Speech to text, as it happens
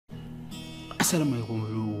Assalamualaikum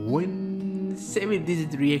everyone. So this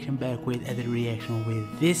is the reaction back with other reaction with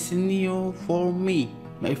this new for me.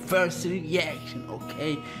 My first reaction,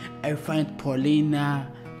 okay? I find Polina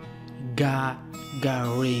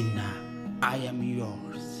Gagarina. I am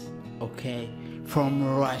yours, okay? From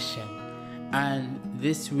Russia. And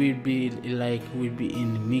this will be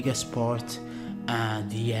in Megasport,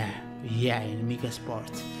 and yeah, in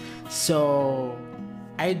Megasport. So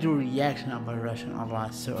I do reaction about Russian a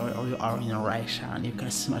lot, so you are in Russia and you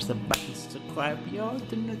can smash the button, subscribe,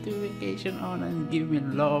 the notification on, and give me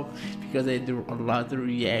love, because I do a lot of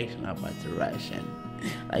reaction about the Russian,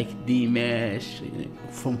 like Dimesh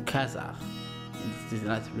from Kazakh. This is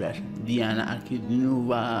not Russian. Diana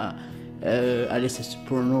Arkidinova, Alisa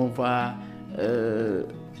Supernova.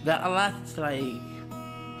 There are a lot,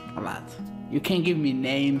 a lot. You can give me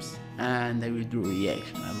names and I will do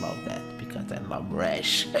reaction. I love that because I love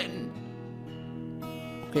Russian.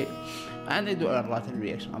 Okay, and I do a lot of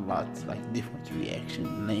reaction, different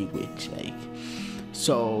reaction language,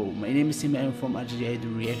 So my name is Samir. I'm from Algeria. I do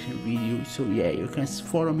reaction videos. So yeah, you can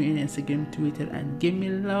follow me on Instagram, Twitter, and give me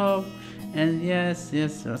love. And yes,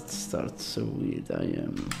 let's start. So weird I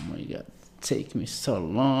am. Oh my God, take me so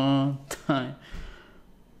long time.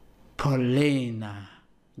 Polina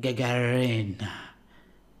Gagarina.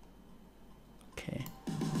 Okay.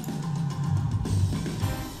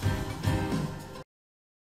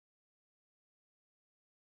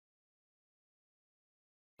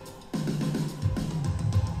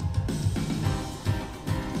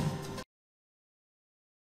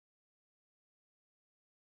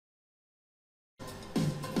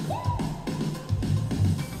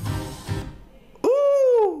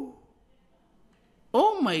 Ooh!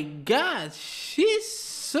 Oh my God, she's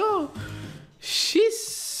so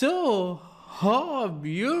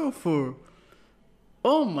beautiful.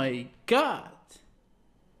 Oh my God.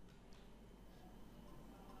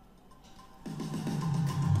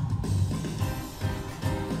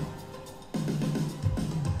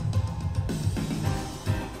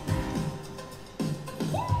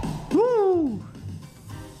 Woo!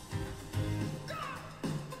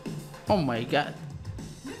 Oh my God.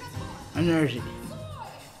 Energy.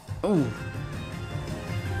 Oh.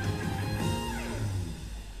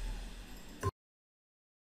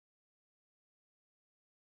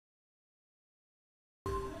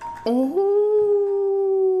 Oh,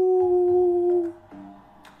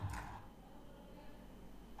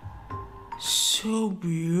 so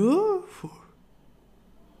beautiful.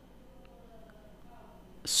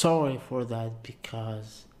 Sorry for that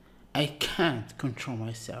because I can't control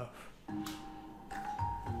myself.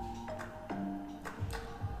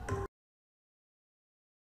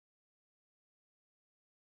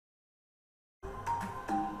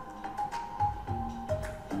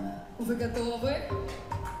 Вы готовы?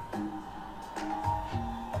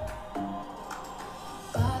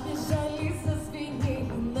 Побежали,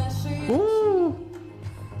 зазвенели наши ручьи.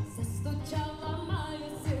 Застучало мое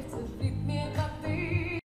сердце в ритме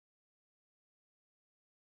воды.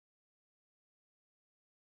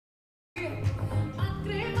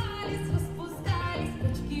 Открывались, распускались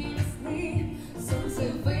почки весны. Солнце,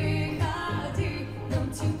 выходи, нам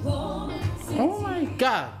тепло. Oh my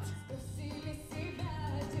God.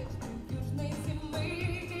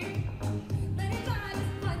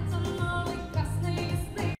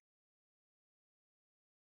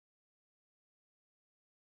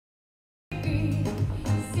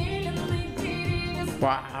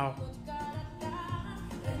 Wow.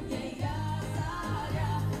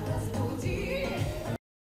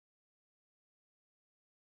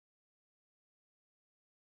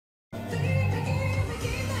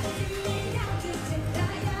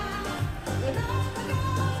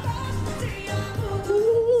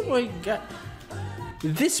 Oh my God.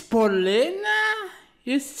 This Polina?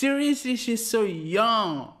 You seriously? She's so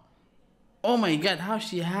young. Oh my God, how much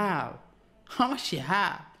she have?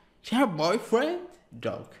 She have boyfriend?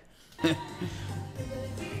 Dog.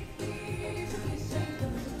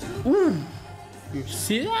 Ooh, you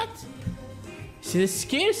see that? See the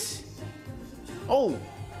skills? Oh.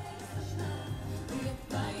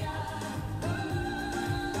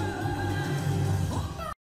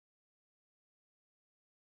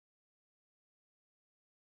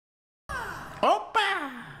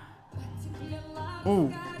 Opa!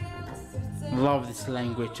 Oh, love this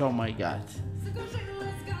language. Oh my God.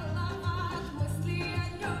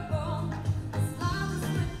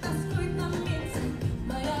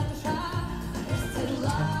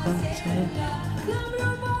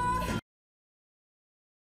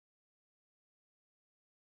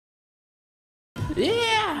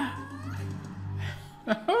 Yeah.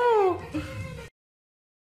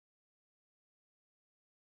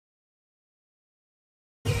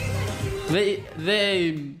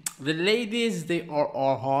 The ladies, they are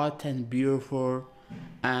all hot and beautiful,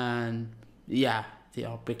 and yeah, they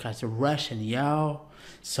are because of Russian, yo.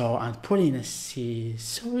 So and Polina, see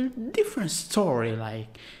so different story.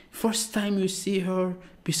 Like first time you see her,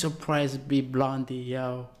 be surprised, be blondie,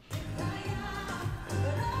 yo.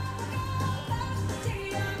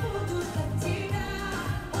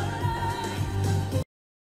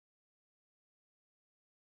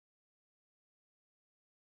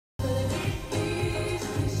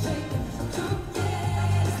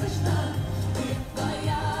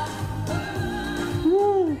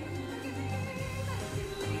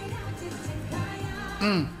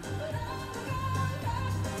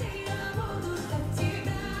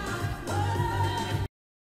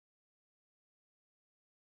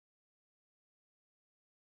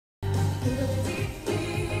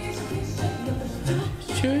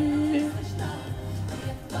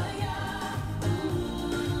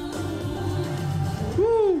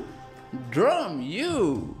 Woo! Drum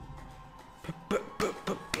you.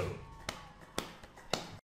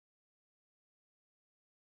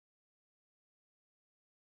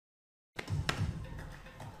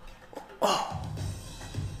 Oh.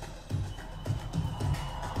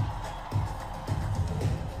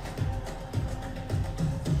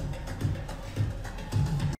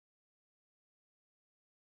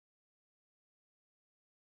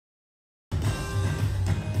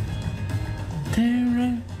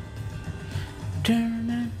 Turn,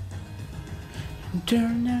 turn,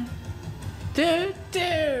 turn, do,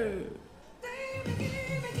 do.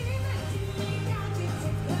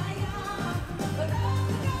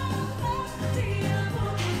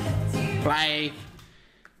 Like,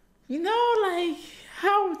 you know, like,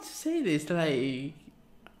 how to say this, like,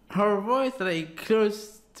 her voice, like,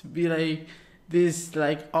 close to be like this,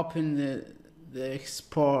 like, up in the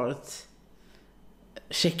export.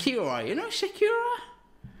 Shakira, you know Shakira?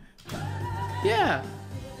 Yeah.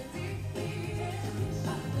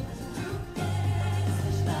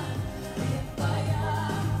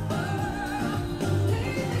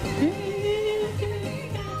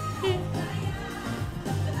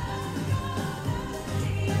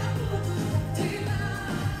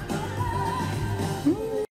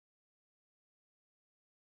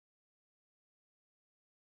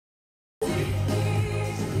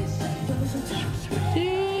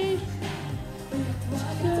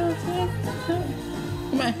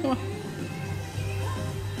 Come on, come on.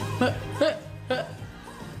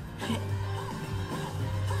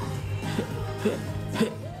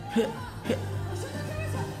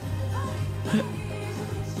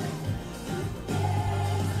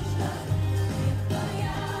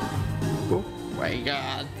 Oh my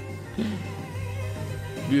God.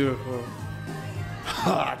 Beautiful.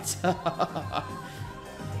 Hot.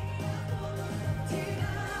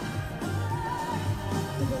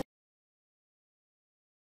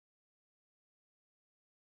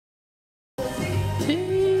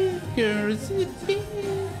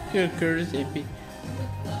 Recipe.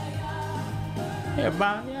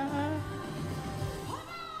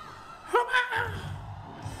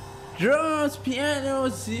 Drums,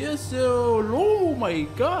 pianos, yes, oh my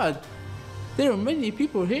God, there are many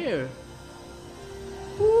people here.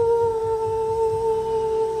 Ooh.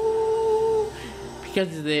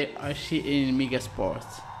 Because they are in Megasport.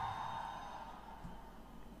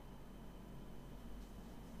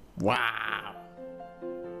 Wow,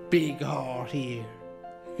 big heart here.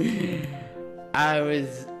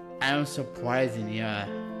 I'm surprising, yeah.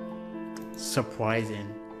 Surprising.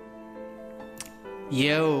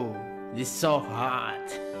 Yo, this is so hot.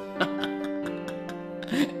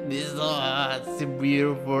 This is so hot, so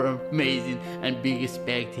beautiful, amazing, and big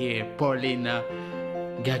respect here. Polina,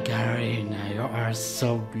 Gagarina, you are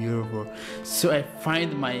so beautiful. So I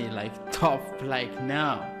find my like top like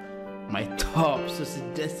now. My top, so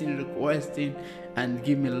suggesting, requesting, and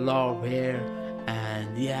give me love here.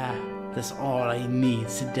 And yeah, that's all I need.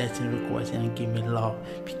 Suggesting, requesting, and give me love.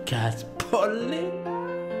 Because Polina,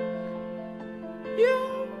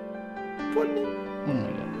 yeah, Polina. Oh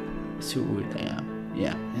my God, so good I am.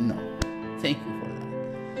 Yeah, I know. Thank you for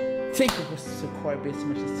that. Thank you for subscribing,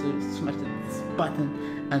 smash this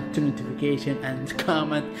button and turn notification and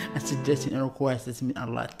comment and suggesting and requests. It means a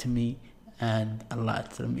lot to me and a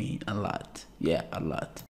lot to me, a lot. Yeah, a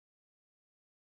lot.